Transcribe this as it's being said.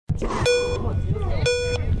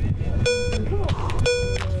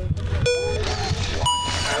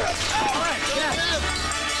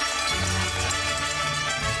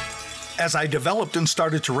As I developed and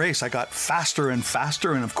started to race, I got faster and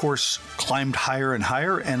faster and, of course, climbed higher and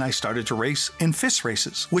higher, and I started to race in FIS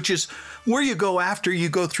races, which is where you go after you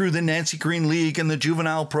go through the Nancy Green League and the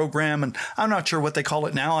juvenile program, and I'm not sure what they call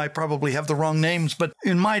it now. I probably have the wrong names, but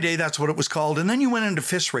in my day, that's what it was called. And then you went into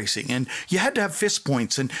FIS racing, and you had to have FIS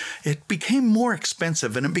points, and it became more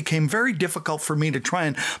expensive, and it became very difficult for me to try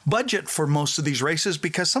and budget for most of these races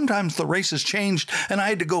because sometimes the races changed, and I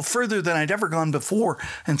had to go further than I'd ever gone before.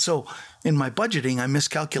 And so in my budgeting, I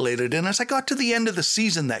miscalculated. And as I got to the end of the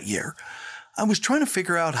season that year, I was trying to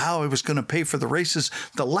figure out how I was going to pay for the races.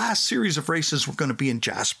 The last series of races were going to be in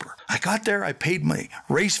Jasper. I got there, I paid my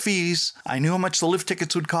race fees. I knew how much the lift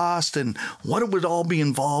tickets would cost and what it would all be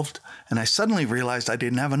involved. And I suddenly realized I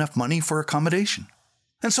didn't have enough money for accommodation.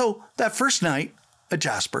 And so that first night at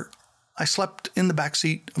Jasper, I slept in the back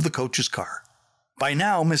seat of the coach's car. By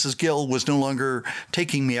now, Mrs. Gill was no longer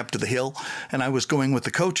taking me up to the hill, and I was going with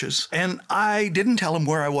the coaches. And I didn't tell him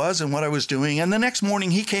where I was and what I was doing. And the next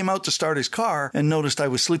morning, he came out to start his car and noticed I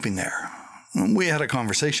was sleeping there. We had a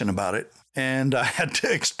conversation about it, and I had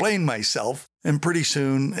to explain myself. And pretty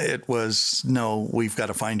soon, it was, no, we've got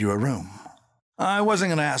to find you a room. I wasn't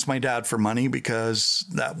going to ask my dad for money because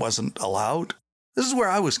that wasn't allowed. This is where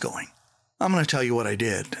I was going. I'm going to tell you what I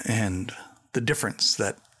did and the difference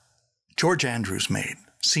that George Andrews made,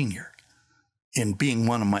 Sr., in being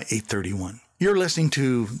one of my 831. You're listening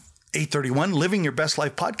to 831, Living Your Best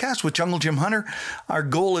Life podcast with Jungle Jim Hunter. Our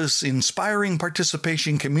goal is inspiring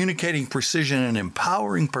participation, communicating precision, and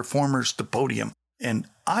empowering performers to podium. And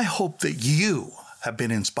I hope that you have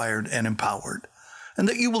been inspired and empowered, and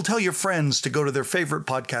that you will tell your friends to go to their favorite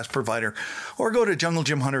podcast provider or go to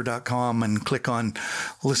junglejimhunter.com and click on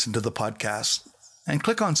listen to the podcast. And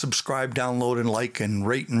click on subscribe, download, and like, and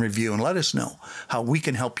rate and review, and let us know how we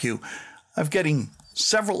can help you. I'm getting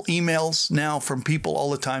several emails now from people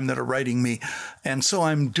all the time that are writing me. And so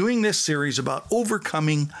I'm doing this series about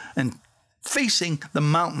overcoming and facing the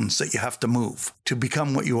mountains that you have to move to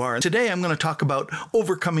become what you are. Today, I'm going to talk about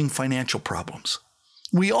overcoming financial problems.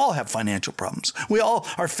 We all have financial problems. We all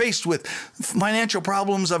are faced with financial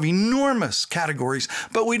problems of enormous categories,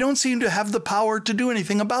 but we don't seem to have the power to do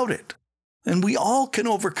anything about it. And we all can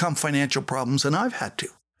overcome financial problems, and I've had to.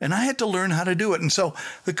 And I had to learn how to do it. And so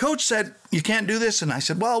the coach said, you can't do this. And I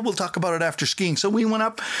said, well, we'll talk about it after skiing. So we went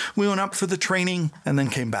up for the training and then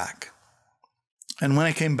came back. And when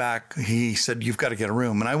I came back, he said, you've got to get a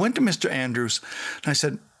room. And I went to Mr. Andrews and I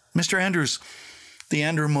said, Mr. Andrews, the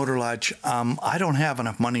Andrew Motor Lodge, I don't have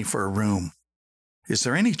enough money for a room. Is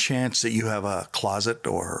there any chance that you have a closet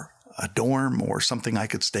or a dorm or something I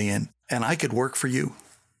could stay in and I could work for you?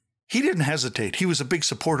 He didn't hesitate. He was a big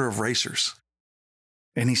supporter of racers.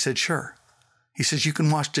 And he said, sure. He says, you can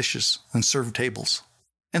wash dishes and serve tables.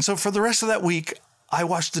 And so for the rest of that week, I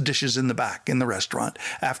washed the dishes in the back in the restaurant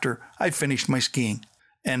after I'd finished my skiing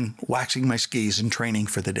and waxing my skis and training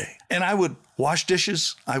for the day. And I would wash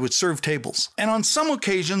dishes, I would serve tables. And on some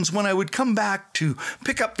occasions, when I would come back to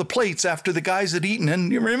pick up the plates after the guys had eaten, and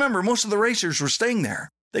you remember, most of the racers were staying there,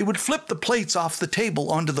 they would flip the plates off the table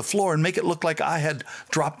onto the floor and make it look like I had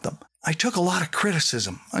dropped them. I took a lot of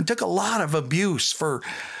criticism. I took a lot of abuse for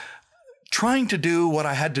trying to do what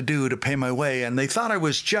I had to do to pay my way, and they thought I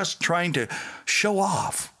was just trying to show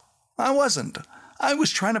off. I wasn't. I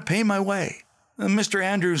was trying to pay my way. And Mr.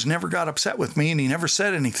 Andrews never got upset with me, and he never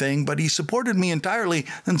said anything, but he supported me entirely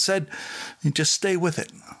and said, just stay with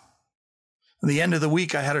it. At the end of the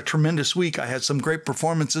week, I had a tremendous week. I had some great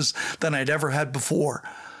performances than I'd ever had before.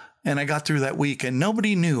 And I got through that week, and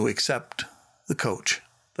nobody knew except the coach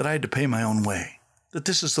that I had to pay my own way, that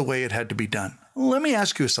this is the way it had to be done. Well, let me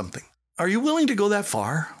ask you something. Are you willing to go that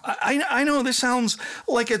far? I know this sounds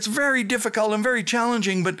like it's very difficult and very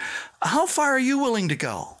challenging, but how far are you willing to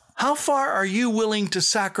go? How far are you willing to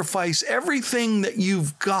sacrifice everything that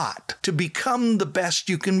you've got to become the best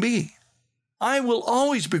you can be? I will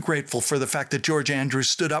always be grateful for the fact that George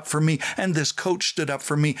Andrews stood up for me and this coach stood up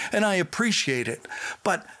for me, and I appreciate it.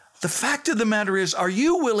 But the fact of the matter is, are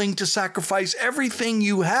you willing to sacrifice everything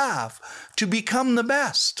you have to become the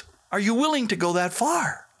best? Are you willing to go that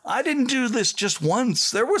far? I didn't do this just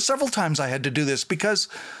once. There were several times I had to do this because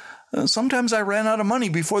sometimes I ran out of money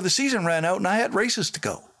before the season ran out and I had races to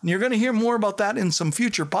go. And you're going to hear more about that in some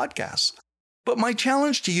future podcasts. But my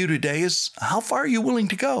challenge to you today is, how far are you willing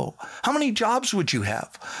to go? How many jobs would you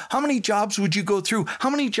have? How many jobs would you go through?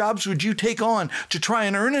 How many jobs would you take on to try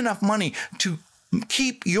and earn enough money to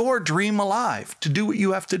keep your dream alive, to do what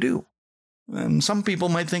you have to do? And some people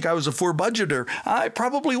might think I was a poor budgeter. I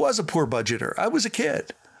probably was a poor budgeter. I was a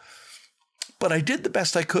kid. But I did the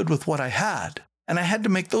best I could with what I had. And I had to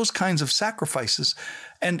make those kinds of sacrifices.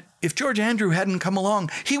 And if George Andrew hadn't come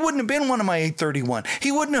along, he wouldn't have been one of my 831.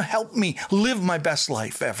 He wouldn't have helped me live my best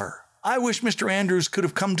life ever. I wish Mr. Andrews could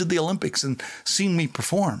have come to the Olympics and seen me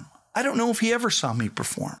perform. I don't know if he ever saw me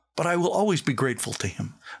perform, but I will always be grateful to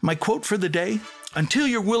him. My quote for the day, until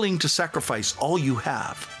you're willing to sacrifice all you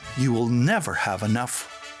have, you will never have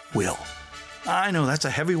enough will. I know that's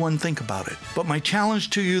a heavy one, think about it. But my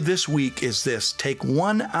challenge to you this week is this: take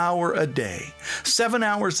 1 hour a day, 7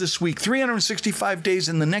 hours this week, 365 days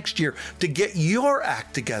in the next year to get your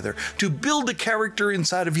act together, to build a character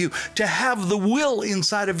inside of you, to have the will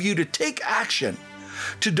inside of you to take action,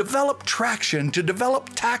 to develop traction, to develop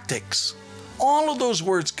tactics. All of those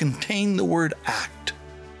words contain the word act.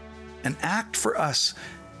 An act for us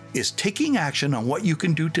is taking action on what you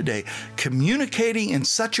can do today, communicating in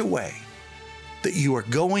such a way that you are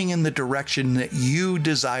going in the direction that you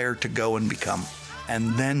desire to go and become,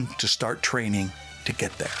 and then to start training to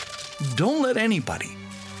get there. Don't let anybody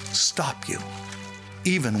stop you,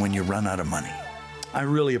 even when you run out of money. I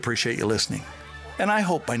really appreciate you listening, and I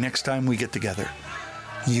hope by next time we get together,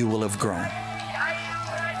 you will have grown.